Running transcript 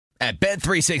At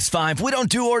Bet365, we don't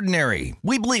do ordinary.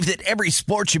 We believe that every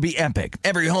sport should be epic.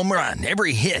 Every home run,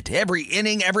 every hit, every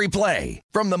inning, every play.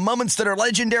 From the moments that are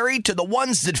legendary to the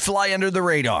ones that fly under the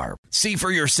radar. See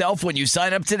for yourself when you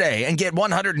sign up today and get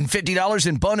 $150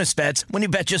 in bonus bets when you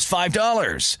bet just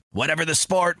 $5. Whatever the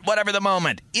sport, whatever the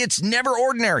moment, it's never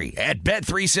ordinary at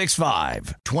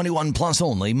Bet365. 21 plus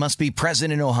only. Must be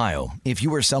present in Ohio. If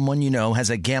you or someone you know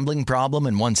has a gambling problem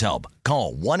and wants help,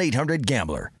 call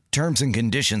 1-800-GAMBLER. Terms and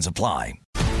conditions apply.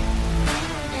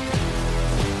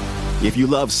 If you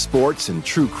love sports and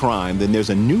true crime, then there's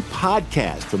a new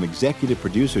podcast from executive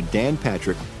producer Dan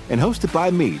Patrick and hosted by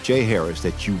me, Jay Harris,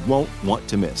 that you won't want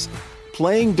to miss.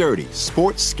 Playing Dirty: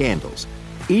 Sports Scandals.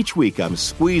 Each week, I'm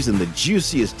squeezing the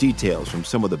juiciest details from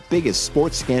some of the biggest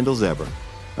sports scandals ever.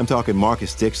 I'm talking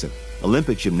Marcus Dixon,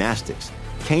 Olympic gymnastics,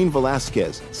 Cain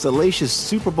Velasquez, salacious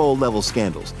Super Bowl-level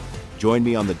scandals. Join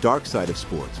me on the dark side of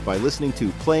sports by listening to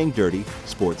Playing Dirty: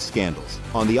 Sports Scandals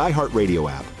on the iHeartRadio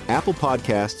app, Apple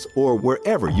Podcasts, or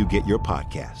wherever you get your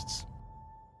podcasts.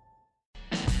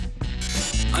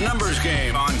 A numbers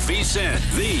game on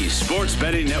VSiN, the sports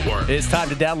betting network. It's time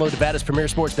to download Nevada's premier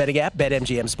sports betting app,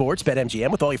 BetMGM Sports.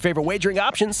 BetMGM with all your favorite wagering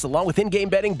options, along with in-game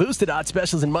betting, boosted odds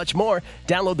specials, and much more.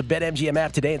 Download the BetMGM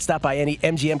app today and stop by any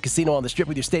MGM casino on the Strip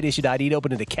with your state-issued ID to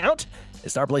open an account. And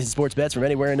start placing sports bets from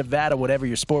anywhere in Nevada. Whatever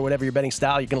your sport, whatever your betting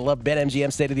style, you're going to love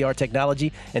BetMGM state-of-the-art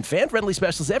technology and fan-friendly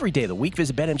specials every day of the week.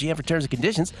 Visit BetMGM for terms and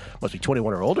conditions. Must be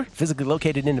 21 or older. Physically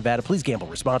located in Nevada. Please gamble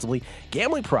responsibly.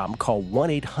 Gambling problem? Call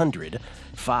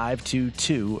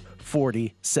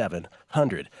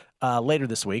 1-800-522-4700. Later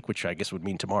this week, which I guess would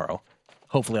mean tomorrow,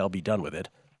 hopefully I'll be done with it,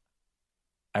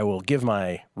 I will give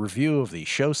my review of the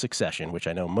show Succession, which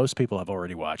I know most people have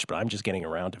already watched, but I'm just getting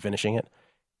around to finishing it.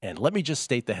 And let me just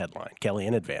state the headline, Kelly,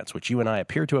 in advance, which you and I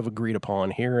appear to have agreed upon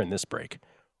here in this break.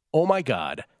 Oh, my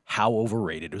God, how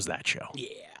overrated was that show? Yeah.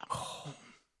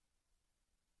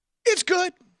 It's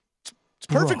good. It's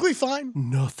perfectly fine.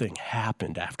 Nothing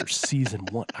happened after season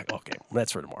one. Okay,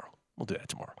 that's for tomorrow. We'll do that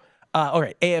tomorrow. All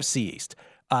right, AFC East.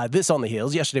 This on the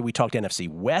heels. Yesterday we talked NFC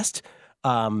West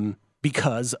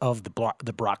because of the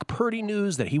Brock Purdy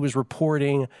news that he was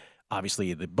reporting.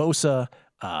 Obviously, the Bosa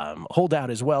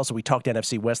holdout as well. So we talked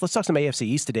NFC West. Let's talk some AFC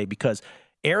East today because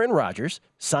Aaron Rodgers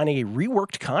signing a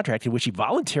reworked contract in which he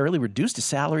voluntarily reduced his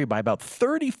salary by about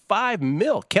 $35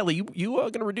 million. Kelly, you are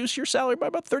going to reduce your salary by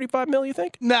about $35 million, you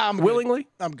think? No, I'm willingly?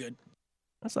 Good. I'm good.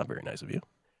 That's not very nice of you.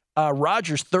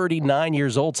 Rodgers, 39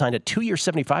 years old, signed a 2-year,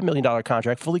 $75 million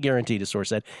contract, fully guaranteed, a source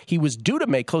said. He was due to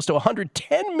make close to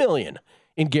 $110 million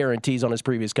in guarantees on his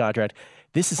previous contract.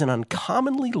 This is an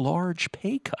uncommonly large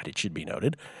pay cut, it should be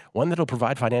noted, one that will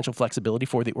provide financial flexibility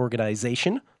for the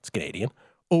organization, it's Canadian,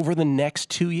 over the next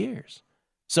 2 years.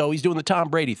 So he's doing the Tom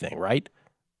Brady thing, right?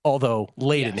 Although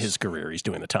late in his career, he's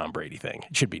doing the Tom Brady thing,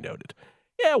 it should be noted.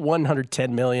 Yeah, $110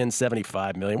 million,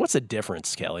 $75 million. What's the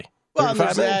difference, Kelly? Well,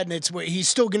 there's that, and he's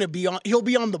still going to be on. He'll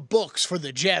be on the books for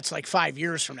the Jets like 5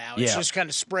 years from now. It's just kind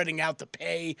of spreading out the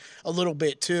pay a little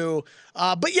bit too.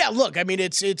 But yeah, look, I mean,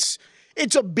 it's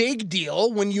a big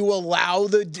deal when you allow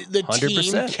the 100%.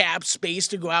 Team cap space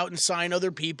to go out and sign other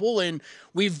people, and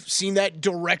we've seen that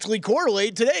directly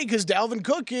correlate today because Dalvin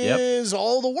Cook is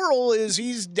all the world.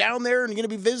 He's down there and going to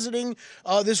be visiting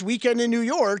this weekend in New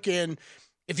York. And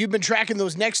if you've been tracking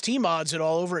those next team odds at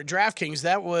all over at DraftKings,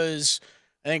 that was,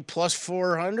 I think, plus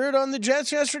 400 on the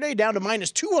Jets yesterday, down to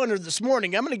minus 200 this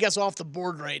morning. I'm going to guess off the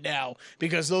board right now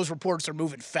because those reports are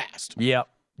moving fast. Yep.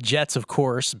 Jets, of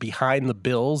course, behind the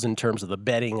Bills in terms of the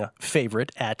betting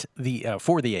favorite at the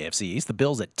for the AFC East. The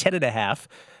Bills at 10.5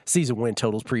 season win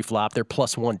totals pre-flop. They're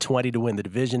plus 120 to win the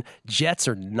division. Jets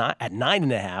are not at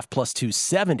 9.5 plus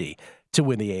 270 to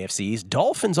win the AFC East.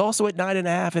 Dolphins also at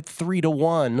 9.5 at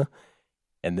 3-1.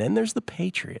 And then there's the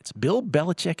Patriots. Bill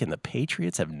Belichick and the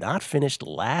Patriots have not finished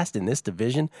last in this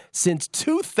division since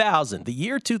 2000, the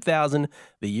year 2000,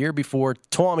 the year before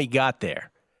Tommy got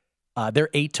there. They're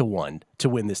 8-1 to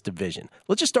win this division.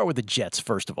 Let's just start with the Jets,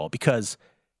 first of all, because,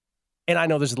 and I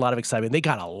know there's a lot of excitement. They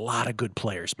got a lot of good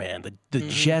players, man. The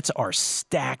Jets are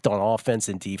stacked on offense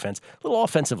and defense. A little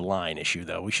offensive line issue,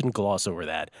 though. We shouldn't gloss over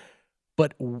that.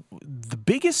 But the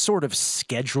biggest sort of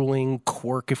scheduling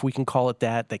quirk, if we can call it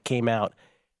that came out,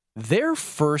 their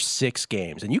first 6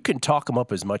 games, and you can talk them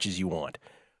up as much as you want,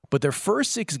 but their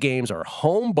first 6 games are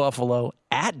home Buffalo,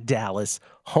 at Dallas,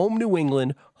 home New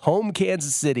England, home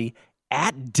Kansas City,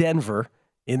 at Denver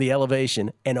in the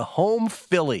elevation, and a home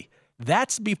Philly.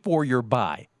 That's before your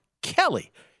bye.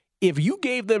 Kelly, if you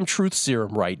gave them truth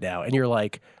serum right now and you're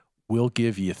like, we'll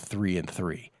give you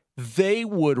 3-3, they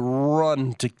would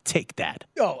run to take that.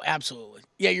 Oh, absolutely.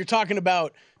 Yeah, you're talking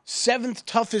about 7th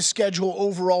toughest schedule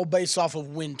overall based off of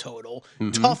win total.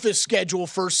 Toughest schedule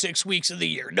first 6 weeks of the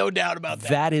year. No doubt about that.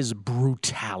 That is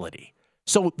brutality.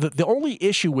 So the only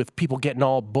issue with people getting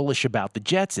all bullish about the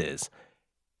Jets is,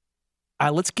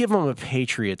 let's give them a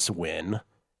Patriots win.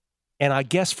 And I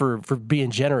guess for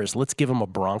being generous, let's give them a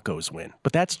Broncos win.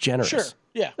 But that's generous. Sure,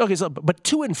 yeah. Okay, so but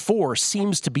 2-4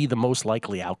 seems to be the most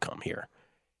likely outcome here.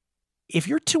 If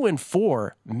you're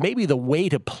 2-4, maybe the way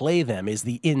to play them is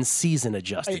the in-season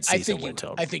adjusted season win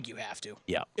total. I think you have to.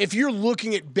 Yeah. If you're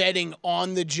looking at betting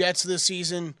on the Jets this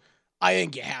season, I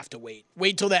think you have to wait.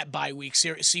 Wait till that bye week,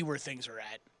 see where things are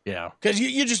at. Yeah. Because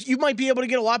you might be able to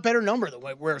get a lot better number than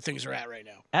where things are at right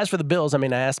now. As for the Bills, I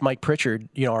mean, I asked Mike Pritchard,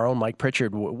 our own Mike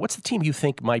Pritchard, what's the team you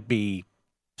think might be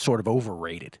sort of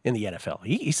overrated in the NFL?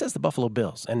 He says the Buffalo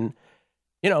Bills. And,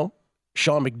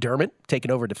 Sean McDermott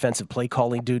taking over defensive play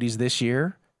calling duties this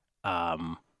year.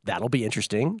 That'll be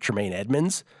interesting. Tremaine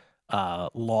Edmonds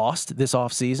lost this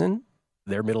offseason,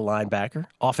 their middle linebacker.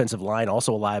 Offensive line,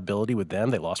 also a liability with them.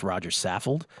 They lost Roger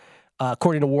Saffold.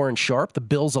 According to Warren Sharp, the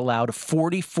Bills allowed a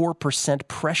 44%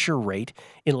 pressure rate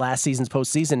in last season's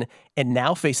postseason and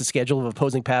now face a schedule of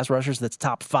opposing pass rushers that's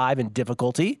top 5 in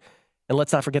difficulty. And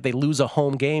let's not forget they lose a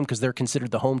home game because they're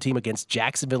considered the home team against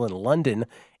Jacksonville and London.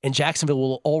 And Jacksonville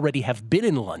will already have been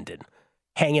in London,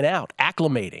 hanging out,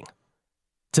 acclimating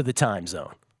to the time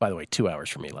zone. By the way, 2 hours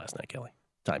for me last night, Kelly.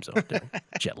 Time zone.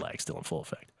 Jet lag still in full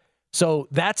effect. So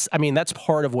that's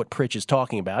part of what Pritch is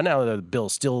talking about. Now, the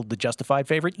Bills still the justified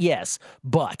favorite? Yes,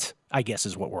 but I guess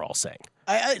is what we're all saying.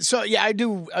 I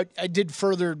did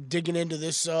further digging into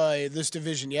this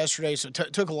division yesterday, so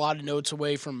took a lot of notes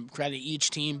away from kind of each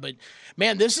team. But,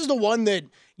 man, this is the one that,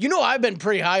 I've been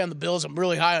pretty high on the Bills. I'm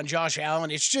really high on Josh Allen.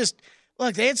 It's just,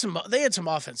 look, they had some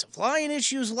offensive line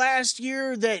issues last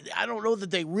year that I don't know that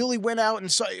they really went out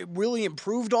and really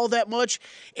improved all that much.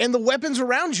 And the weapons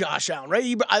around Josh Allen,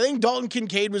 right? I think Dalton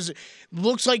Kincaid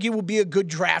looks like it will be a good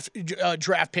draft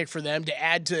pick for them to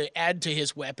add to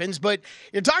his weapons. But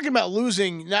you're talking about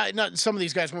losing. Not some of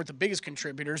these guys weren't the biggest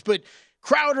contributors, but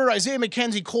Crowder, Isaiah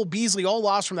McKenzie, Cole Beasley, all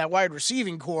lost from that wide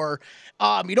receiving core.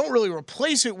 You don't really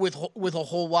replace it with a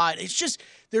whole lot. It's just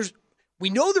we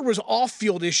know there was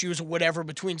off-field issues or whatever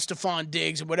between Stephon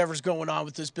Diggs and whatever's going on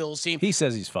with this Bills team. He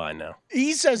says he's fine now.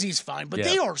 He says he's fine, but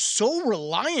they are so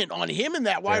reliant on him in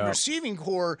that wide receiving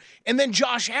core, and then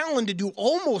Josh Allen to do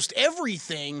almost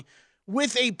everything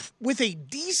with a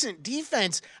decent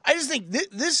defense. I just think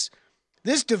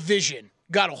this division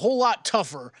got a whole lot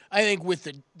tougher, I think, with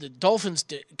the Dolphins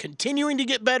continuing to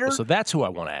get better. So that's who I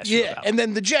want to ask you about. And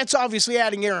then the Jets obviously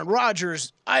adding Aaron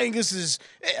Rodgers. I think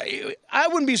I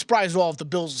wouldn't be surprised at all if the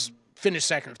Bills finish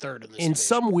second or third in this division.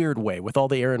 Some weird way, with all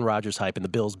the Aaron Rodgers hype and the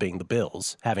Bills being the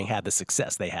Bills, having had the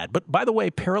success they had. But by the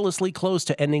way, perilously close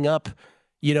to ending up,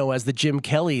 as the Jim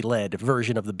Kelly-led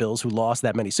version of the Bills who lost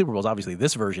that many Super Bowls. Obviously,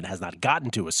 this version has not gotten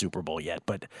to a Super Bowl yet,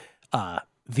 but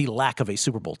the lack of a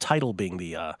Super Bowl title being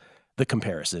the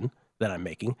comparison that I'm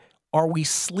making. Are we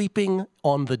sleeping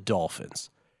on the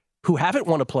Dolphins, who haven't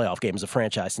won a playoff game as a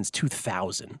franchise since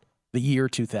 2000, the year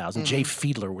 2000? Mm-hmm. Jay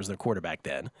Fiedler was their quarterback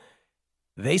then.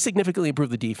 They significantly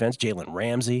improved the defense. Jalen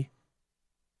Ramsey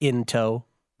in tow.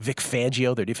 Vic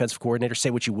Fangio, their defensive coordinator. Say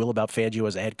what you will about Fangio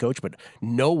as a head coach, but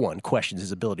no one questions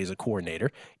his ability as a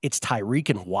coordinator. It's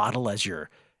Tyreek and Waddle as your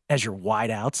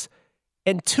wideouts.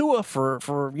 And Tua for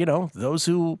those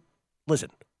who,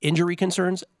 listen, injury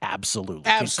concerns? Absolutely.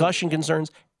 Concussion concerns?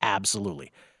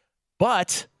 Absolutely.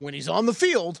 But when he's on the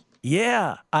field.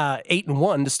 Yeah.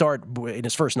 8-1 to start in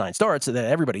his first 9 starts that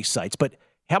everybody cites. But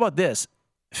how about this?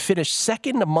 Finished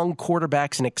second among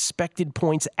quarterbacks in expected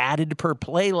points added per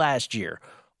play last year.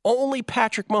 Only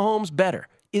Patrick Mahomes better.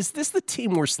 Is this the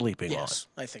team we're sleeping on? Yes,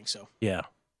 I think so. Yeah.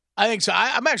 I think so.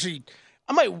 I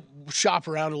might shop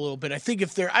around a little bit. I think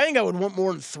I would want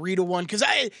more than 3-1 because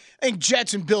I think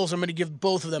Jets and Bills, I'm going to give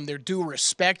both of them their due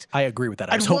respect. I agree with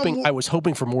that. I was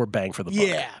hoping for more bang for the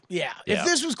buck. Yeah. If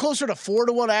this was closer to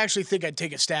 4-1, I actually think I'd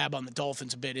take a stab on the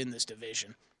Dolphins a bit in this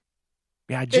division.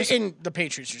 Yeah, and the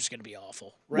Patriots are just going to be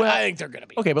awful. Right? Well, I think they're going to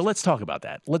be. Okay, but let's talk about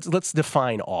that. Let's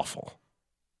define awful.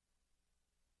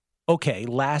 Okay,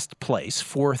 last place,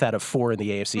 4th out of 4 in the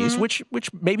AFC East,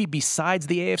 which maybe besides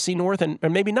the AFC North and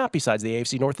maybe not besides the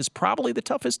AFC North is probably the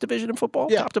toughest division in football,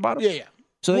 top to bottom. Yeah.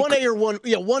 So 1A or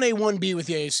 1A, 1B with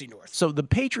the AFC North. So the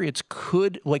Patriots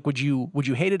could, would you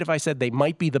hate it if I said they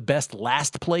might be the best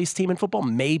last place team in football?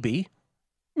 Maybe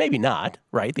not.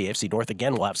 Right? The AFC North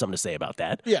again will have something to say about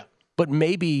that. Yeah. But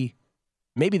maybe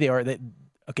they are.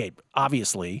 Okay,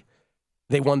 obviously,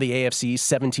 they won the AFC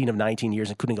 17 of 19 years,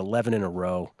 including 11 in a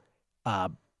row.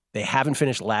 They haven't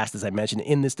finished last, as I mentioned,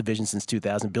 in this division since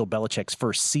 2000, Bill Belichick's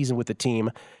first season with the team.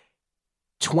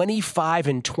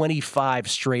 25-25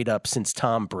 straight up since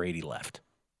Tom Brady left.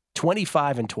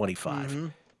 25-25. Mm-hmm.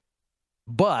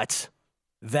 But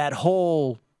that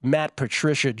whole Matt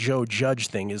Patricia, Joe Judge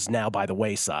thing is now by the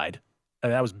wayside.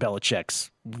 That was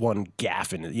Belichick's one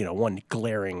gaffe and one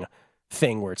glaring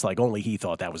thing where it's like only he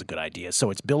thought that was a good idea. So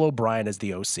it's Bill O'Brien as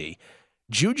the OC.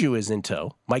 Juju is in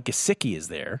tow. Mike Gesicki is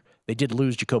there. They did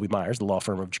lose Jacoby Myers, the law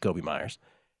firm of Jacoby Myers.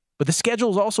 But the schedule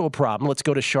is also a problem. Let's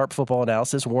go to Sharp Football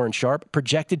Analysis. Warren Sharp,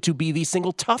 projected to be the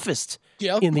single toughest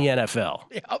in the NFL.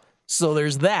 Yep. So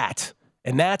there's that,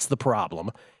 and that's the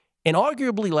problem. And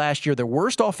arguably last year, their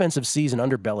worst offensive season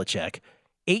under Belichick,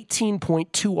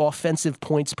 18.2 offensive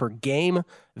points per game,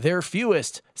 their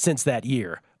fewest since that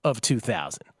year of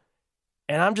 2000.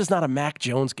 And I'm just not a Mac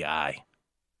Jones guy,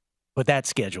 but that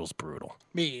schedule's brutal.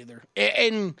 Me either.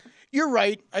 And you're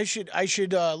right. I should.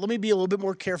 Let me be a little bit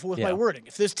more careful with my wording.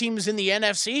 If this team is in the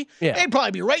NFC, they'd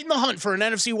probably be right in the hunt for an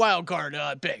NFC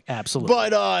wildcard pick. Absolutely.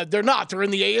 But they're not. They're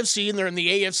in the AFC, and they're in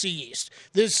the AFC East.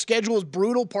 This schedule is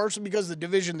brutal, partially because of the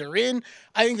division they're in.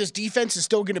 I think this defense is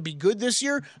still going to be good this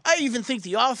year. I even think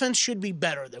the offense should be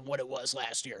better than what it was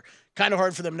last year. Kind of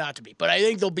hard for them not to be. But I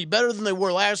think they'll be better than they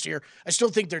were last year. I still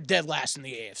think they're dead last in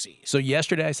the AFC. So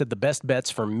yesterday I said the best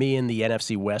bets for me in the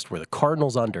NFC West were the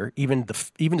Cardinals under, even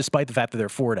despite the fact that they're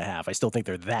 4.5. I still think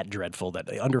they're that dreadful that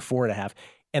they under 4.5.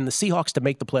 And the Seahawks to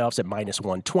make the playoffs at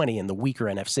 -120 in the weaker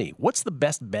NFC. What's the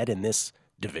best bet in this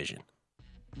division?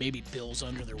 Maybe Bills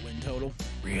under their win total.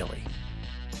 Really?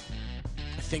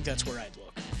 I think that's where I'd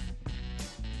look.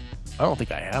 I don't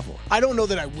think I have one. I don't know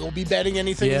that I will be betting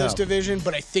anything in this division,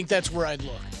 but I think that's where I'd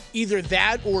look. Either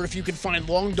that or if you can find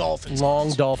long Dolphins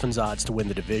odds. Dolphins odds to win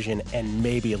the division and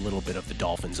maybe a little bit of the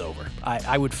Dolphins over.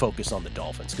 I would focus on the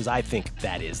Dolphins because I think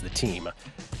that is the team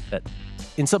that,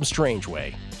 in some strange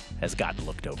way, has gotten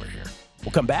looked over here.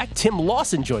 We'll come back. Tim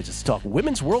Lawson joins us to talk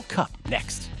Women's World Cup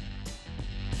next.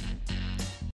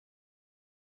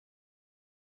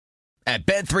 At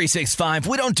Bet365,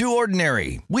 we don't do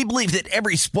ordinary. We believe that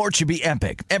every sport should be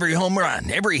epic. Every home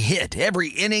run, every hit, every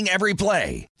inning, every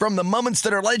play. From the moments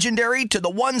that are legendary to the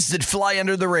ones that fly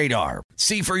under the radar.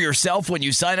 See for yourself when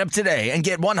you sign up today and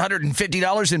get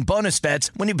 $150 in bonus bets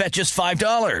when you bet just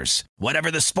 $5. Whatever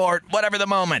the sport, whatever the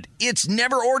moment, it's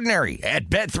never ordinary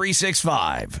at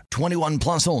Bet365. 21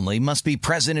 plus only. Must be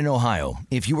present in Ohio.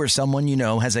 If you or someone you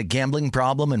know has a gambling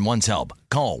problem and wants help,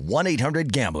 call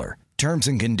 1-800-GAMBLER. Terms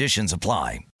and conditions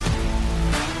apply.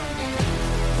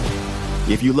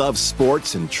 If you love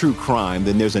sports and true crime,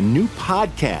 then there's a new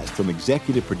podcast from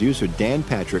executive producer Dan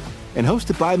Patrick and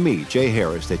hosted by me, Jay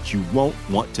Harris, that you won't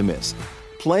want to miss.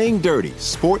 Playing Dirty: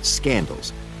 Sports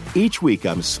Scandals. Each week,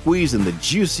 I'm squeezing the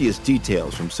juiciest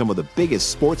details from some of the biggest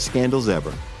sports scandals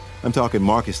ever. I'm talking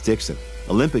Marcus Dixon,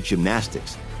 Olympic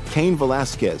gymnastics, Cain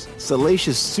Velasquez,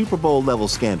 salacious Super Bowl-level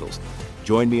scandals.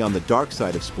 Join me on the dark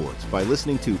side of sports by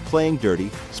listening to Playing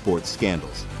Dirty: Sports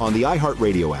Scandals on the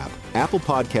iHeartRadio app, Apple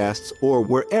Podcasts, or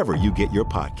wherever you get your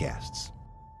podcasts.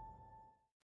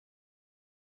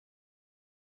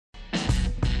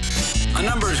 A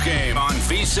numbers game on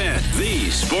VSiN, the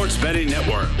Sports Betting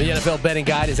Network. The NFL betting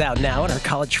guide is out now, and our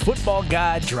college football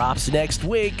guide drops next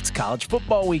week. It's college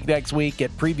football week next week.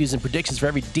 Get previews and predictions for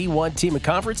every D1 team and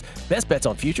conference, best bets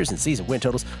on futures and season win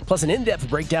totals, plus an in-depth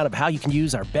breakdown of how you can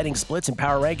use our betting splits and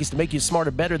power rankings to make you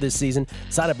smarter, better this season.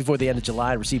 Sign up before the end of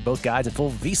July and receive both guides and full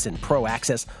VSiN Pro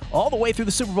access all the way through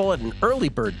the Super Bowl at an early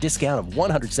bird discount of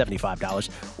 $175,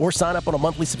 or sign up on a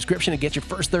monthly subscription and get your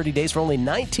first 30 days for only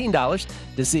 $19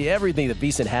 to see everything that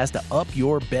VSiN has to up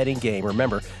your betting game.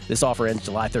 Remember, this offer ends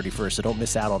July 31st, so don't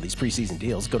miss out on these preseason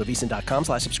deals. Go to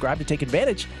VSiN.com/subscribe to take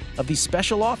advantage of these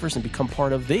special offers and become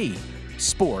part of the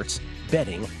Sports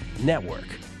Betting Network.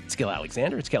 It's Gil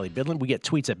Alexander. It's Kelly Bidlin. We get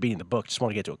tweets at Beating the Book. Just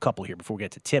want to get to a couple here before we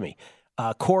get to Timmy.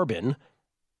 Corbin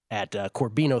at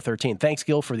Corbino13. Thanks,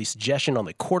 Gil, for the suggestion on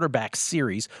the quarterback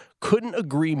series. Couldn't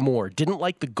agree more. Didn't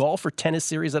like the golf or tennis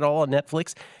series at all on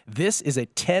Netflix. This is a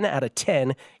 10 out of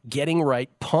 10. Getting right,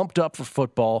 pumped up for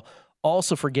football.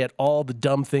 Also forget all the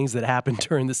dumb things that happened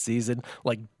during the season,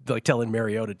 like telling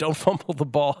Mariota, don't fumble the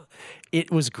ball. It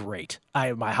was great.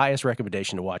 My highest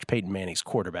recommendation to watch Peyton Manning's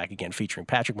Quarterback, again, featuring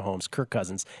Patrick Mahomes, Kirk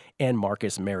Cousins, and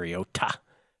Marcus Mariota.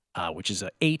 Which is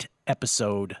an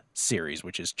 8-episode series,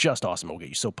 which is just awesome. We'll get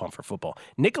you so pumped for football.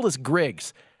 Nicholas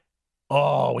Griggs.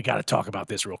 Oh, we got to talk about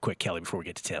this real quick, Kelly, before we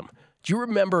get to Tim. Do you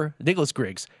remember Nicholas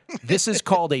Griggs? This is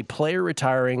called a player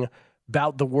retiring,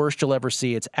 about the worst you'll ever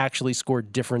see. It's actually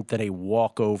scored different than a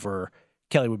walkover.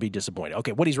 Kelly would be disappointed.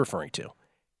 Okay, what he's referring to.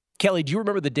 Kelly, do you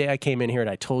remember the day I came in here and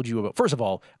I told you about, first of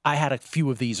all, I had a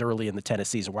few of these early in the tennis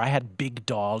season where I had big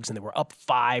dogs and they were up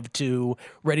 5-2,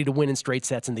 ready to win in straight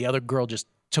sets, and the other girl just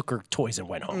took her toys and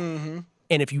went home.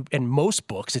 And most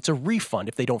books, it's a refund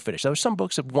if they don't finish. There are some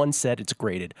books of one set, it's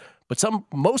graded, but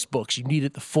most books you need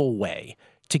it the full way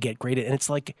to get graded. And it's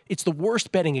like, it's the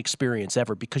worst betting experience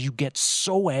ever because you get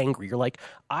so angry. You're like,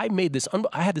 I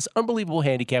had this unbelievable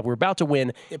handicap. We're about to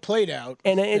win. It played out.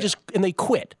 And they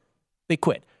quit. They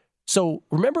quit. So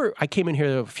remember, I came in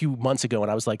here a few months ago and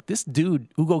I was like, this dude,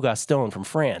 Hugo Gaston from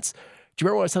France, do you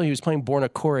remember when I was telling you he was playing Borna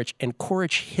Coric and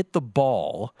Coric hit the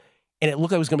ball and it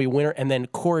looked like it was going to be a winner, and then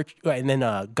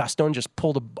Gaston just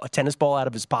pulled a tennis ball out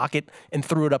of his pocket and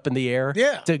threw it up in the air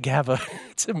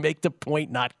to make the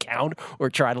point not count or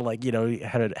try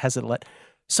to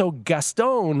So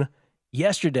Gaston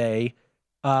yesterday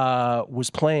was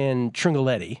playing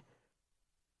Tringoletti.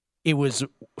 It was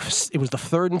the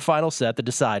third and final set, the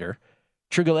decider.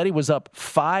 Tringoletti was up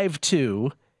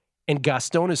 5-2, and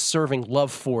Gaston is serving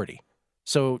love 40.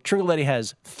 So Tringoletti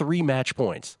has 3 match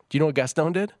points. Do you know what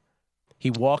Gaston did? He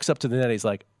walks up to the net. He's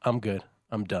like, I'm good.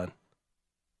 I'm done.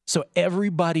 So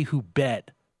everybody who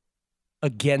bet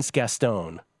against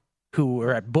Gaston, who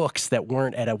were at books that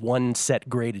weren't at a one-set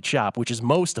graded shop, which is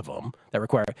most of them that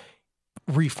require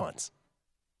refunds,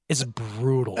 is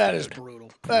brutal. That is brutal.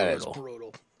 That is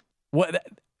brutal.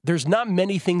 There's not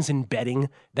many things in betting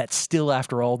that still,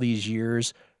 after all these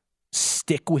years,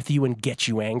 stick with you and get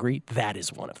you angry. That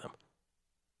is one of them.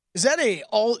 Is that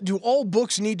do all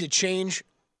books need to change?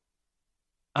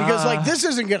 Because this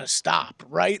isn't going to stop,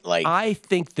 right? Like I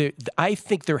think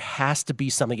there has to be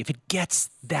something. If it gets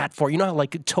that far, you know how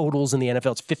like totals in the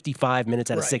NFL, it's 55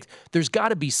 minutes out of 6. There's got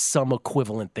to be some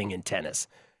equivalent thing in tennis.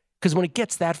 Because when it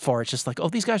gets that far, it's just like, oh,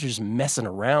 these guys are just messing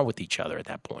around with each other at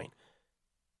that point.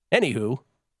 Anywho,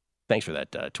 thanks for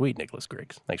that tweet, Nicholas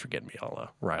Griggs. Thanks for getting me all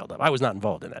riled up. I was not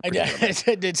involved in that.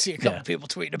 I did see a couple people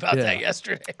tweeting about that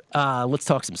yesterday. Let's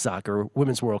talk some soccer.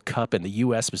 Women's World Cup in the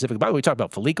U.S. specifically. By the way, we talked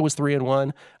about Felica was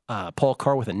 3-1. Paul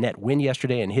Carr with a net win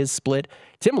yesterday in his split.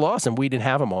 Tim Lawson, we didn't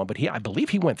have him on, but I believe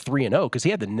he went 3-0 because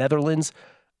he had the Netherlands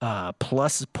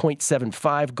plus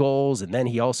 0.75 goals, and then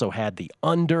he also had the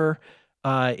under,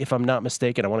 if I'm not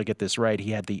mistaken. I want to get this right.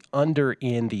 He had the under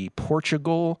in the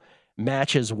Portugal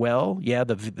match as well. Yeah,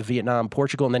 the Vietnam,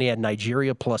 Portugal, and then he had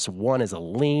Nigeria +1 as a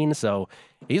lean. So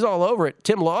he's all over it.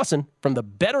 Tim Lawson from the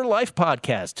Better Life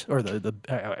podcast, or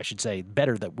I should say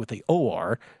better with the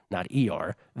OR, not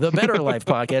ER. The Better Life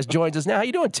podcast joins us now. How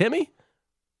you doing, Timmy?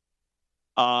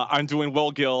 I'm doing well,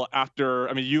 Gil.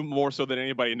 You more so than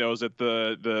anybody knows that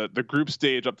the group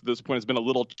stage up to this point has been a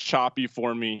little choppy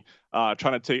for me. I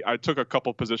took a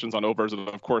couple positions on overs and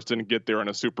of course didn't get there in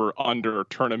a super under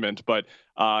tournament. But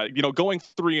going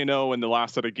 3-0 in the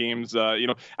last set of games,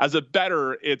 as a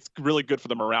bettor, it's really good for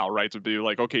the morale, right? To be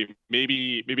like, okay,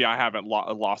 maybe I haven't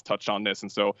lost touch on this,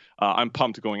 and so I'm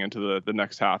pumped going into the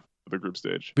next half of the group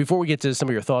stage. Before we get to some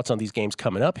of your thoughts on these games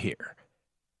coming up here,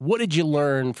 what did you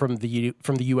learn from the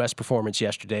U.S. performance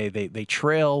yesterday? They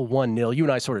trail 1-0. You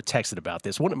and I sort of texted about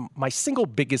this. One of my single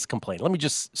biggest complaint, let me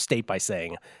just state by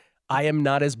saying, I am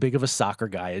not as big of a soccer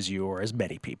guy as you or as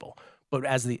many people. But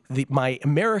as my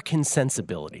American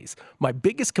sensibilities, my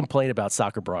biggest complaint about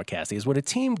soccer broadcasting is when a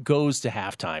team goes to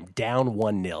halftime down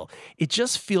 1-0, it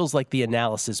just feels like the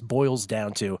analysis boils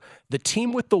down to the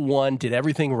team with the 1 did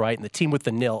everything right, and the team with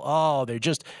the 0, they're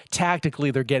just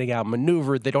tactically they're getting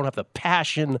outmaneuvered. They don't have the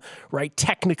passion, right?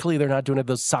 Technically, they're not doing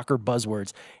those soccer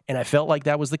buzzwords. And I felt like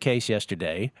that was the case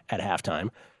yesterday at halftime.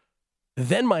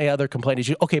 Then my other complaint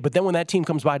is, but then when that team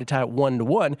comes by to tie it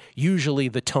 1-1, usually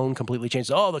the tone completely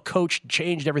changes. Oh, the coach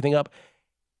changed everything up.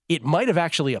 It might have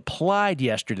actually applied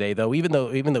yesterday, though, even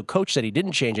though coach said he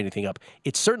didn't change anything up.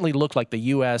 It certainly looked like the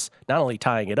U.S. not only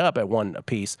tying it up at 1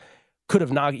 apiece, could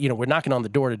have we're knocking on the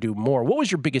door to do more. What was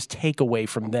your biggest takeaway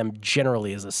from them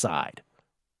generally as a side?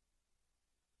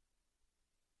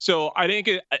 So I think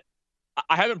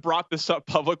I haven't brought this up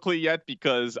publicly yet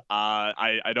because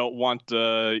I don't want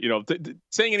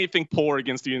saying anything poor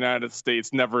against the United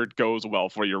States never goes well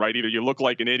for you, right? Either you look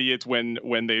like an idiot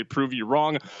when they prove you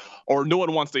wrong, or no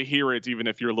one wants to hear it even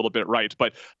if you're a little bit right.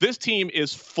 But this team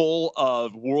is full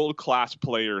of world-class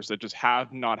players that just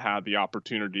have not had the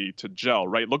opportunity to gel,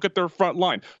 right? Look at their front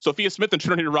line. Sophia Smith and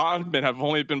Trinity Rodman have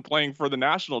only been playing for the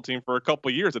national team for a couple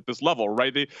of years at this level,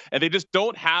 right? They just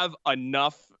don't have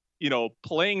enough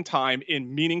playing time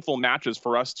in meaningful matches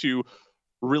for us to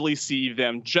really see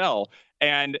them gel.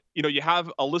 And, you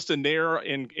have Alyssa Nair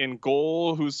in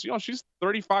goal, who's, she's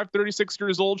 35, 36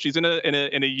 years old. She's in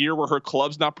a year where her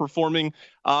club's not performing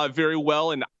very well.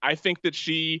 And I think that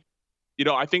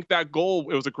I think that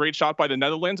goal, it was a great shot by the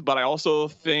Netherlands, but I also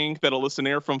think that Alyssa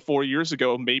Nair from 4 years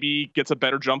ago maybe gets a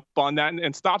better jump on that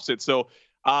and stops it. So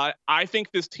I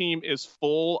think this team is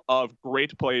full of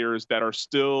great players that are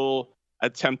still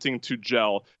attempting to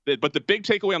gel. But the big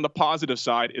takeaway on the positive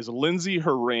side is Lindsey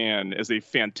Horan is a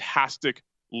fantastic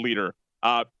leader.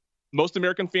 Most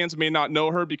American fans may not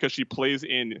know her because she plays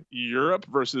in Europe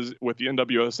versus with the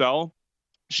NWSL.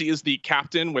 She is the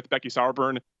captain with Becky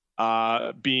Sauerbrunn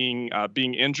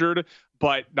being injured.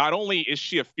 But not only is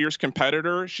she a fierce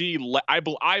competitor, I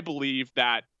believe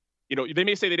that, they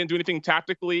may say they didn't do anything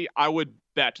tactically. I would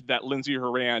bet that Lindsey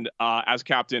Horan, as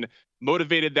captain,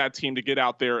 motivated that team to get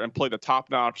out there and play the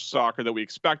top-notch soccer that we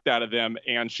expect out of them.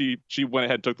 And she went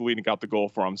ahead, took the lead, and got the goal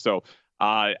for them. So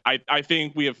I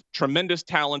think we have tremendous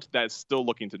talent that's still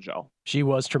looking to gel. She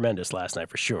was tremendous last night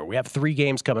for sure. We have 3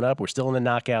 games coming up. We're still in the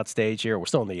knockout stage here. We're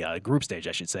still in the group stage,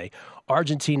 I should say.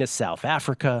 Argentina, South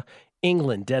Africa,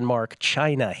 England, Denmark,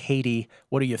 China, Haiti.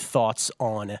 What are your thoughts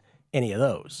on any of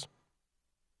those?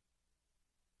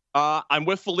 I'm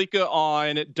with Felica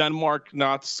on Denmark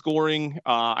not scoring.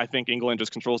 I think England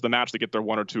just controls the match. They get their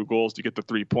 1 or 2 goals to get the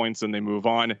 3 points, and they move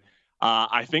on.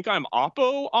 I think I'm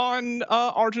oppo on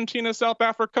Argentina, South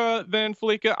Africa than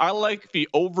Felica. I like the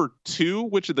over 2,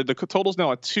 which the total's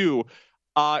now at 2.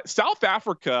 South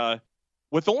Africa,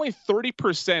 with only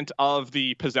 30% of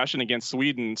the possession against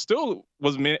Sweden, still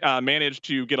was managed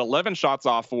to get 11 shots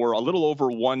off for a little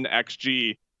over 1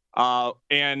 XG.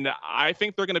 And I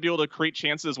think they're going to be able to create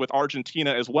chances with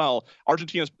Argentina as well.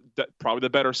 Argentina's probably the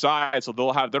better side, so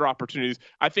they'll have their opportunities.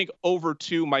 I think over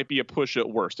 2 might be a push at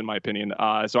worst, in my opinion.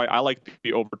 So I like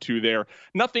the over 2 there.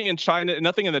 Nothing in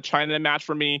the China match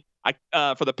for me.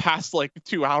 For the past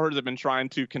 2 hours, I've been trying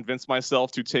to convince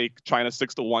myself to take China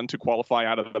 6-1 to qualify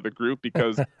out of the group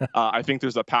because I think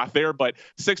there's a path there. But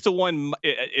 6-1,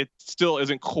 it still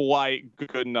isn't quite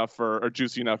good enough or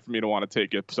juicy enough for me to want to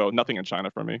take it. So nothing in China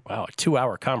for me. Wow, a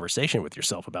 2-hour conversation with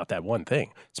yourself about that one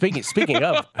thing. Speaking of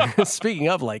speaking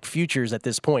of futures at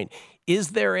this point, is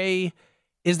there a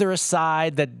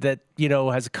side that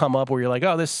has come up where you're like,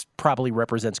 oh, this probably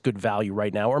represents good value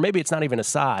right now, or maybe it's not even a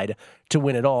side to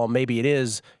win it all. Maybe it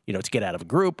is, to get out of a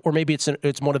group, or maybe it's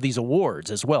one of these awards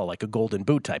as well, like a Golden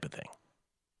Boot type of thing.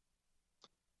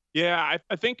 Yeah,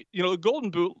 I think, the Golden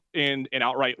Boot and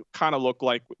outright kind of look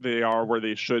like they are where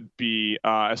they should be,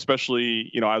 especially,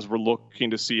 as we're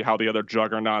looking to see how the other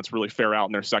juggernauts really fare out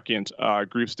in their second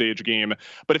group stage game.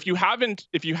 But if you haven't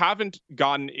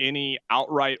gotten any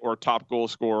outright or top goal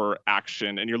scorer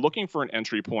action and you're looking for an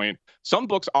entry point, some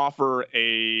books offer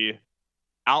a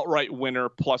outright winner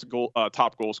plus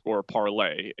top goal scorer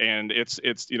parlay, and it's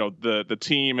the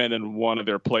team and then one of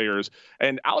their players.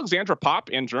 And Alexandra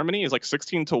Popp in Germany is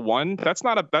 16-1.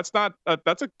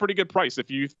 That's a pretty good price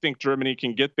if you think Germany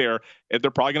can get there.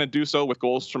 They're probably going to do so with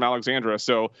goals from Alexandra.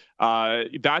 So I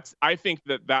think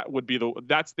that would be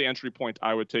that's the entry point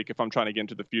I would take if I'm trying to get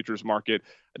into the futures market.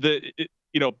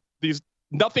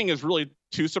 Nothing is really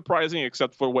too surprising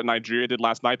except for what Nigeria did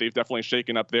last night. They've definitely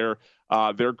shaken up their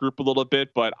group a little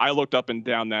bit, but I looked up and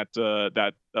down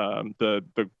the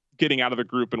getting out of the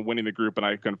group and winning the group, and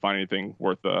I couldn't find anything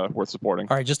worth supporting.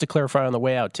 All right, just to clarify on the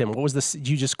way out, Tim, what was this?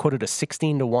 You just quoted a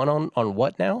 16-1 on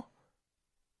what now?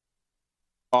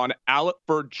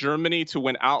 For Germany to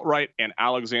win outright and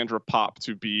Alexandra Popp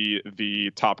to be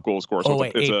the top goal scorer. So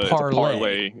it's a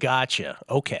parlay. Gotcha.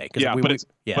 Okay. Yeah,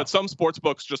 but some sports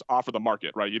books just offer the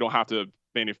market, right? You don't have to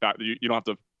manufacture. You don't have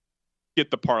to get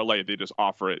the parlay. They just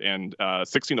offer it. And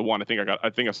 16-1. I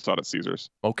think I saw it at Caesars.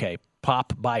 Okay.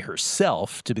 Popp by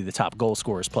herself to be the top goal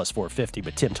scorer is plus 450.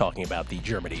 But Tim talking about the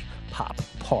Germany Popp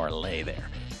parlay there.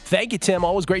 Thank you, Tim.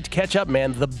 Always great to catch up,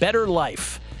 man. The Better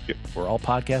Life. Where all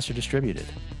podcasts are distributed.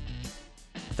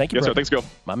 Thank you, yes, sir. Thanks, Gil.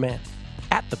 My man.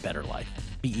 At The Better Life.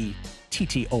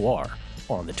 BETTOR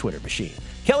on the Twitter machine.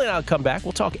 Kelly and I will come back.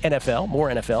 We'll talk NFL, more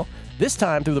NFL, this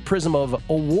time through the prism of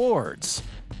awards.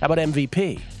 How about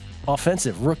MVP?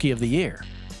 Offensive Rookie of the Year.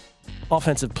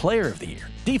 Offensive Player of the Year.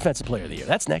 Defensive Player of the Year.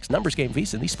 That's next. Numbers Game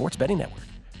VSiN, the Sports Betting Network.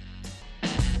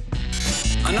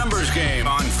 A numbers game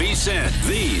on VSiN,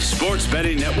 the Sports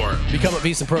Betting Network. Become a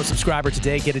VSiN Pro subscriber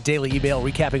today. Get a daily email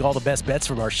recapping all the best bets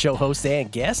from our show hosts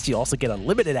and guests. You also get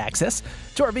unlimited access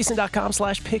to our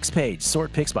VSiN.com/picks page.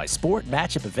 Sort picks by sport,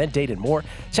 matchup, event date, and more.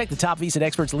 Check the top VSiN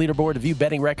experts leaderboard to view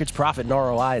betting records, profit, and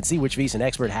ROI, and see which VSiN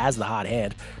expert has the hot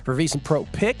hand. For VSiN Pro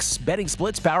picks, betting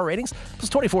splits, power ratings, plus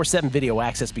 24/7 video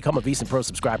access. Become a VSiN Pro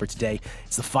subscriber today.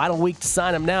 It's the final week to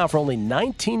sign up now for only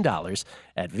 $19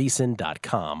 at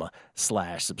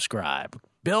VSiN.com/subscribe.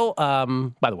 Bill,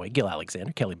 by the way, Gil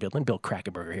Alexander, Kelly Bidlin, Bill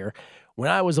Krackomberger here. When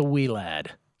I was a wee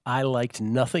lad, I liked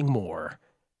nothing more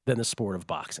than the sport of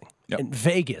boxing. Yep. In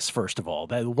Vegas, first of all,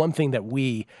 the one thing that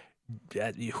we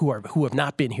who have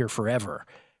not been here forever,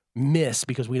 miss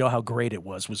because we know how great it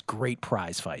was great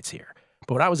prize fights here.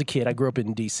 But when I was a kid, I grew up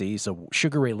in D.C., so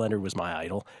Sugar Ray Leonard was my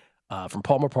idol. From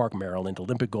Palmer Park, Maryland,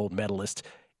 Olympic gold medalist,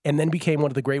 and then became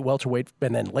one of the great welterweight,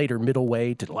 and then later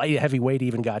middleweight, to light heavyweight,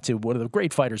 even got to one of the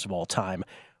great fighters of all time.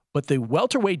 But the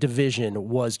welterweight division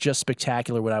was just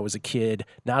spectacular when I was a kid.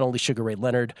 Not only Sugar Ray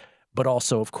Leonard, but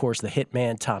also, of course, the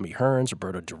Hitman, Tommy Hearns,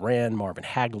 Roberto Duran, Marvin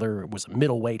Hagler was a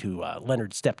middleweight who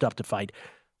Leonard stepped up to fight.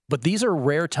 But these are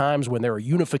rare times when there are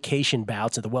unification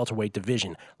bouts at the welterweight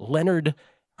division. Leonard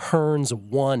Hearns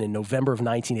won in November of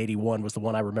 1981 was the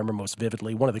one I remember most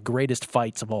vividly, one of the greatest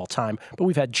fights of all time. But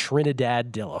we've had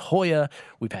Trinidad De La Hoya,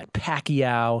 we've had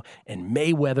Pacquiao and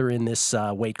Mayweather in this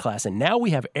weight class, and now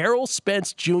we have Errol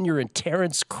Spence Jr. and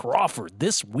Terrence Crawford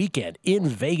this weekend in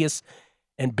Vegas.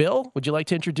 And Bill, would you like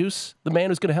to introduce the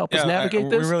man who's going to help us navigate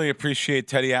this? We really appreciate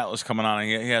Teddy Atlas coming on.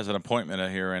 He has an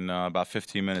appointment here in about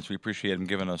 15 minutes. We appreciate him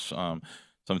giving us some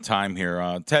time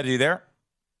here. Ted, are you there?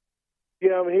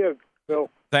 Yeah, I'm here, Bill.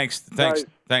 Thanks,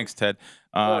 Ted.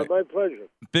 My pleasure.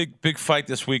 Big fight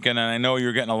this weekend, and I know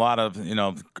you're getting a lot of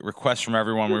requests from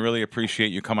everyone. We really appreciate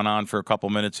you coming on for a couple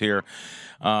minutes here.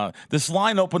 This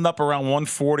line opened up around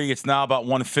 140. It's now about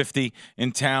 150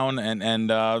 in town, and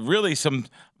really some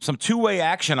two-way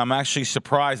action. I'm actually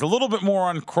surprised. A little bit more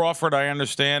on Crawford, I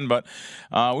understand, but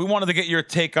we wanted to get your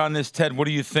take on this, Ted. What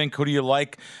do you think? Who do you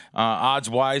like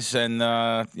odds-wise? And,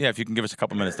 if you can give us a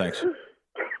couple minutes, thanks.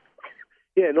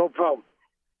 Yeah, no problem.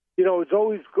 It's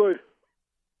always good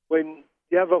when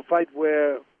you have a fight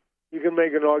where you can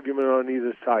make an argument on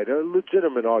either side, a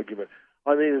legitimate argument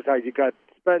on either side. You got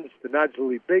Spence, the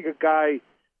naturally bigger guy,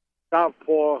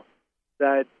 southpaw,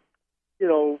 that,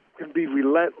 can be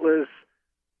relentless.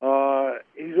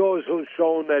 He's also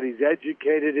shown that he's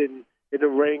educated in the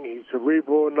ring. He's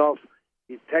cerebral enough.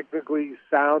 He's technically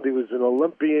sound. He was an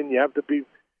Olympian. You have to be,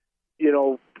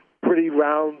 pretty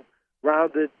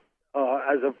rounded.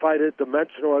 As a fighter,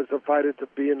 dimensional as a fighter to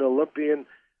be an Olympian.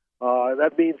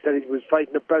 That means that he was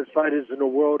fighting the best fighters in the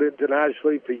world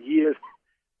internationally for years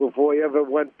before he ever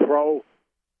went pro.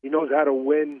 He knows how to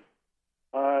win.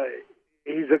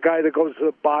 He's a guy that goes to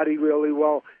the body really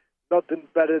well. Nothing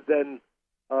better than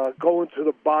going to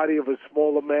the body of a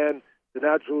smaller man, the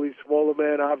naturally smaller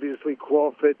man, obviously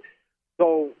Crawford.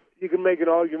 So you can make an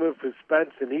argument for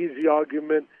Spence, an easy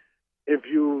argument if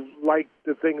you like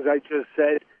the things I just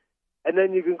said. And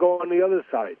then you can go on the other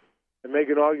side and make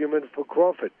an argument for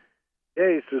Crawford.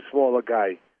 Yeah, he's a smaller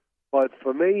guy. But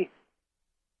for me,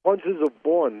 punches are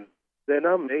born. They're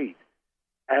not made.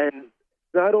 And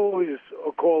it's not always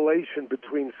a correlation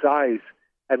between size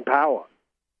and power.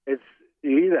 It's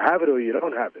you either have it or you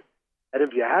don't have it. And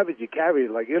if you have it, you carry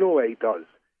it like Inoue does,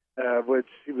 which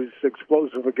he was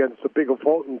explosive against the bigger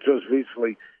Fulton just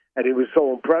recently, and he was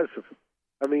so impressive.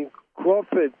 I mean,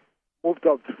 Crawford moved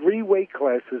up 3 weight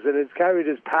classes and has carried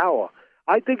his power.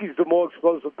 I think he's the more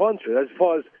explosive puncher as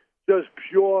far as just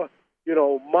pure,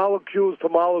 molecules to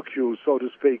molecules, so to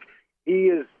speak. He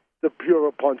is the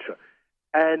purer puncher.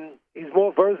 And he's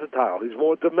more versatile. He's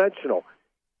more dimensional.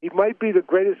 He might be the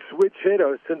greatest switch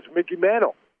hitter since Mickey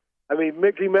Mantle. I mean,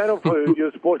 Mickey Mantle, for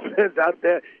your sports fans out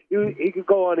there, he could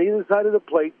go on either side of the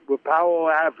plate with power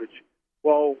or average.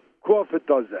 Well, Crawford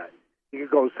does that. He could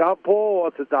go southpaw or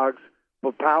orthodox,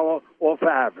 for power or for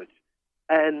average.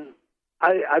 And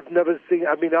I've never seen,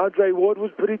 Andre Ward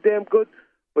was pretty damn good,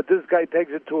 but this guy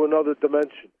takes it to another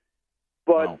dimension.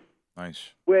 But nice.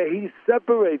 Where he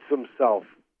separates himself,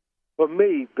 for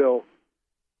me, Bill,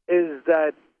 is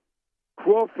that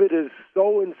Crawford is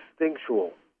so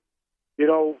instinctual.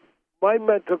 My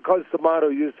mentor, Cus D'Amato,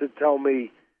 used to tell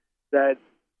me that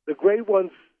the great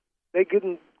ones, they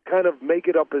can kind of make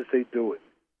it up as they do it.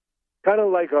 Kind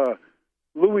of like a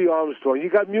Louis Armstrong. You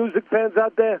got music fans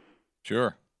out there?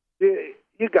 Sure.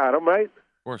 You got them, right?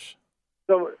 Of course.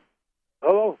 So,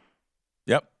 hello?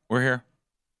 Yep, we're here.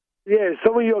 Yeah,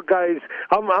 some of your guys,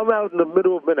 I'm out in the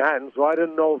middle of Manhattan, so I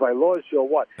didn't know if I lost you or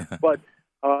what. But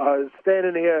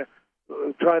standing here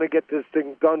trying to get this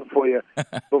thing done for you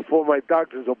before my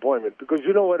doctor's appointment. Because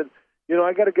you know what?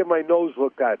 I got to get my nose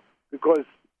looked at because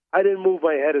I didn't move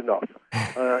my head enough.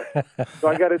 So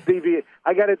I got to deviate.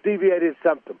 I got a deviated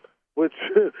septum, which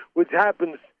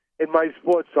happens in my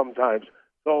sport sometimes.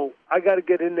 So I got to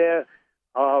get in there.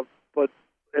 But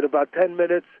in about 10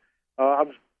 minutes,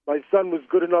 my son was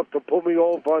good enough to pull me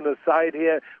over on the side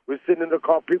here. We're sitting in the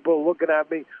car. People are looking at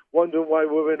me, wondering why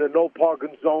we're in a no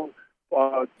parking zone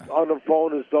on the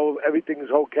phone as though everything's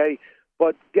okay.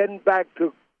 But getting back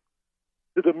to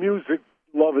the music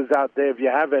lovers out there, if you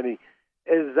have any,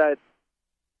 is that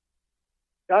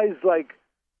guys like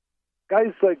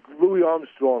Louis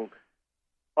Armstrong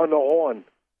on the horn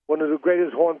one of the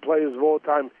greatest horn players of all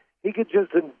time, he could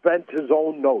just invent his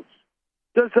own notes.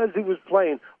 Just as he was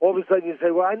playing, all of a sudden you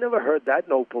say, well, I never heard that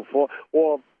note before.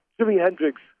 Or Jimi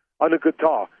Hendrix on a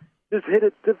guitar just hit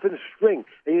a different string,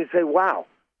 and you say, wow,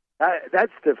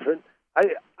 that's different.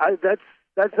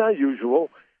 That's not usual.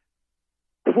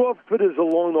 Crawford is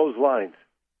along those lines.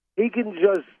 He can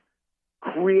just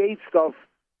create stuff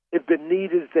if the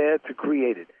need is there to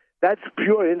create it. That's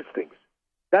pure instincts.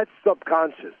 That's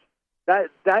subconscious.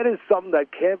 That is something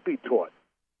that can't be taught.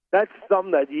 That's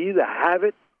something that you either have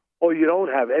it or you don't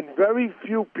have it. And very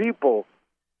few people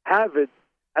have it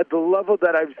at the level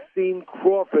that I've seen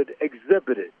Crawford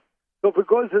exhibit it. So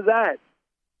because of that,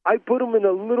 I put him in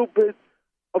a little bit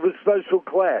of a special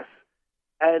class.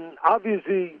 And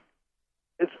obviously,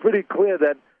 it's pretty clear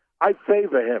that I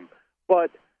favor him.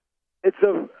 But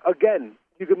again,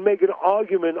 you can make an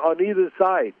argument on either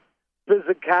side.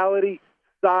 Physicality,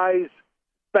 size,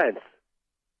 Spence.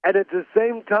 And at the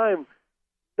same time,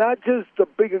 not just a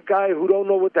bigger guy who don't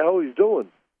know what the hell he's doing,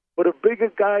 but a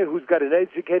bigger guy who's got an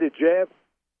educated jab.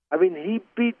 I mean, he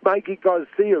beat Mikey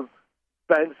Garcia,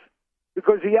 Spence,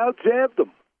 because he out-jabbed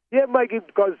him. Yeah, Mikey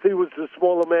Garcia was the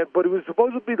smaller man, but he was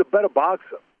supposed to be the better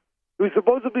boxer. He was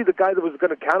supposed to be the guy that was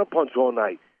going to counterpunch all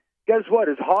night. Guess what?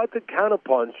 It's hard to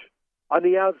counterpunch on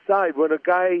the outside when a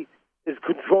guy is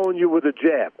controlling you with a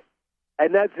jab.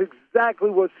 And that's exactly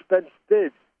what Spence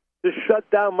did to shut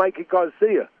down Mikey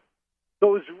Garcia.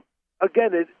 So,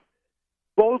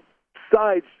 both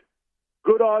sides,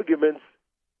 good arguments,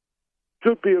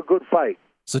 should be a good fight.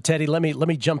 So, Teddy, let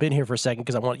me jump in here for a second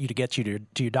because I want you to get to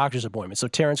your doctor's appointment. So,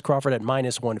 Terrence Crawford at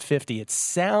 -150. It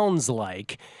sounds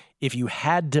like if you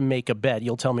had to make a bet,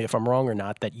 you'll tell me if I'm wrong or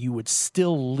not, that you would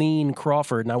still lean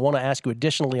Crawford. And I want to ask you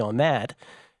additionally on that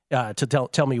to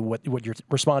tell me what your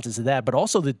response is to that. But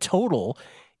also the total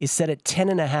is set at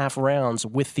 10.5 rounds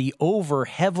with the over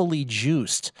heavily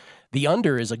juiced. The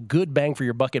under is a good bang for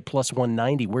your buck at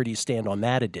 +190. Where do you stand on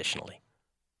that additionally?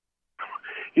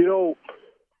 You know,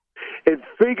 it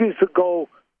figures to go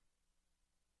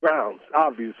rounds,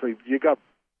 obviously. You got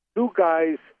two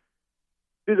guys.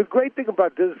 See, the great thing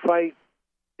about this fight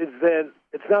is that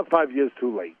it's not 5 years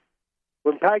too late.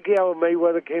 When Pacquiao and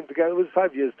Mayweather came together, it was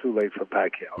 5 years too late for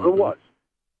Pacquiao. Mm-hmm. It was.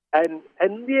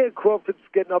 And yeah, Crawford's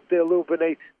getting up there a little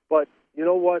bit, but you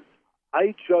know what?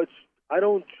 I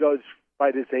don't judge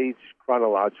by this age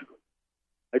chronologically.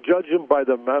 I judge him by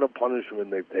the amount of punishment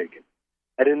they've taken.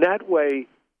 And in that way,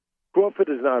 Crawford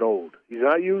is not old. He's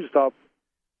not used up.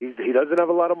 He doesn't have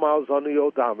a lot of miles on the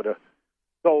odometer.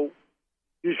 So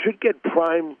you should get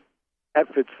prime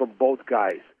efforts from both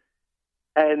guys.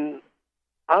 And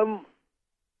I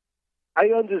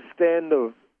understand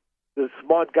the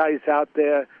smart guys out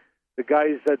there, the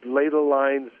guys that lay the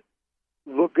lines,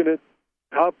 looking at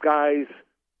top guys,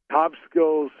 top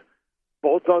skills,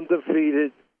 both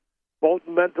undefeated, both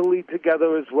mentally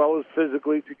together as well as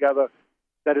physically together,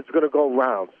 that it's going to go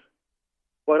rounds.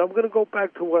 But I'm going to go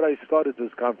back to what I started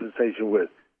this conversation with,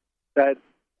 that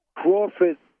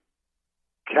Crawford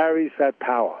carries that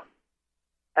power,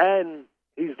 and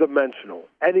he's dimensional,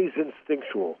 and he's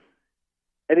instinctual,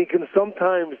 and he can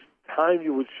sometimes time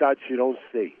you with shots you don't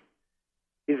see.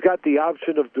 He's got the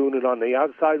option of doing it on the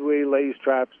outside where he lays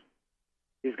traps.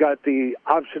 He's got the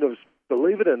option of,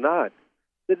 believe it or not,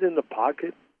 sitting in the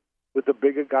pocket with the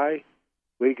bigger guy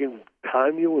where he can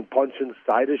time you and punch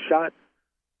inside a shot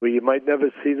where you might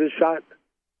never see the shot.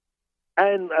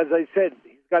 And as I said,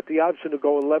 he's got the option of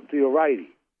going lefty or righty.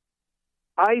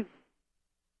 I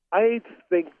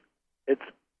think it's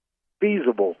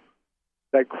feasible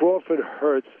that Crawford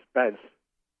hurts Spence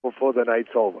before the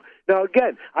night's over. Now,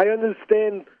 again, I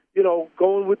understand,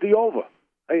 going with the over.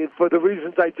 For the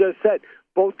reasons I just said.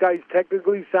 Both guys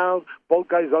technically sound, both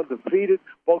guys undefeated,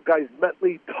 both guys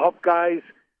mentally tough guys.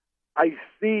 I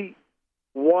see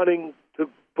wanting to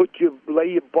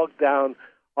lay your buck down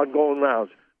on going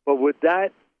rounds. But with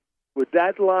that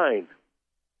line,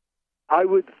 I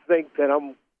would think that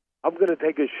I'm going to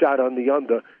take a shot on the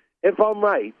under. If I'm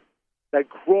right, that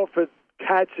Crawford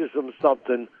catches him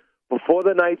something before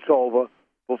the night's over,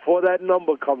 before that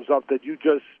number comes up that you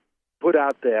just put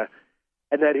out there,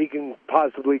 and that he can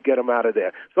possibly get him out of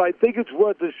there. So I think it's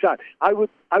worth a shot. I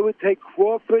would take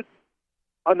Crawford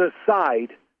on the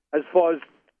side as far as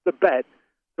the bet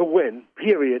to win,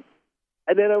 period.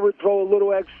 And then I would throw a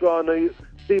little extra on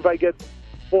see if I get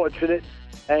fortunate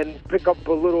and pick up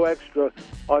a little extra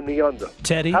on the under.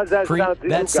 Teddy, how's that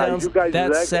sound to you guys? You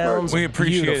guys are experts. We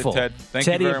appreciate beautiful. it, Ted. Thank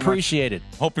Teddy, you very much. appreciate it.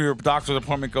 Hope your doctor's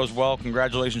appointment goes well.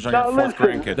 Congratulations on your fourth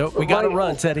grandkid. No, we got to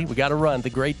run, Teddy. We got to run. The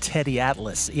great Teddy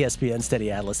Atlas, ESPN's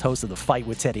Teddy Atlas, host of the Fight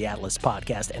with Teddy Atlas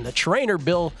podcast, and the trainer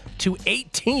bill to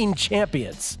 18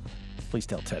 champions. Please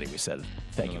tell Teddy we said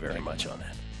thank you very much on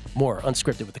that. More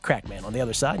Unscripted with the Crack Man on the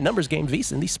other side. Numbers Game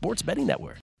VSiN, the Sports Betting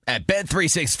Network. At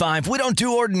Bet365, we don't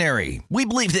do ordinary. We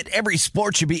believe that every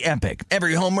sport should be epic.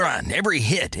 Every home run, every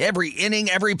hit, every inning,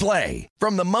 every play.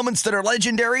 From the moments that are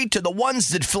legendary to the ones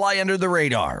that fly under the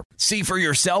radar. See for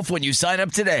yourself when you sign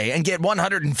up today and get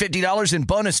 $150 in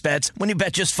bonus bets when you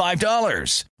bet just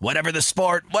 $5. Whatever the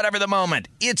sport, whatever the moment,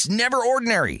 it's never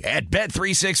ordinary at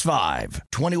Bet365.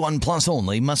 21 plus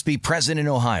only. Must be present in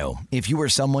Ohio. If you or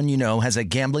someone you know has a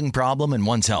gambling problem and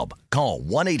wants help, call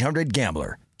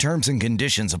 1-800-GAMBLER. Terms and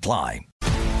conditions apply.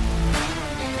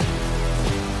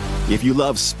 If you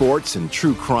love sports and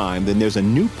true crime, then there's a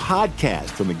new podcast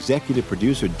from executive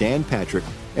producer Dan Patrick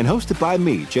and hosted by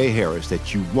me, Jay Harris,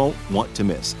 that you won't want to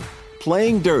miss.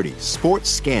 Playing Dirty: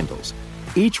 Sports Scandals.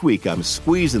 Each week, I'm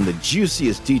squeezing the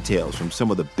juiciest details from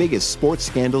some of the biggest sports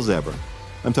scandals ever.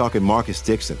 I'm talking Marcus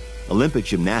Dixon, Olympic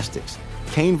gymnastics,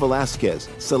 Cain Velasquez,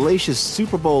 salacious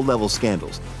Super Bowl-level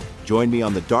scandals. Join me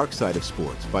on the dark side of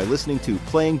sports by listening to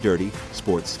Playing Dirty: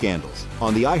 Sports Scandals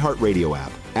on the iHeartRadio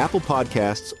app, Apple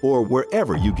Podcasts, or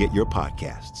wherever you get your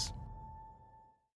podcasts.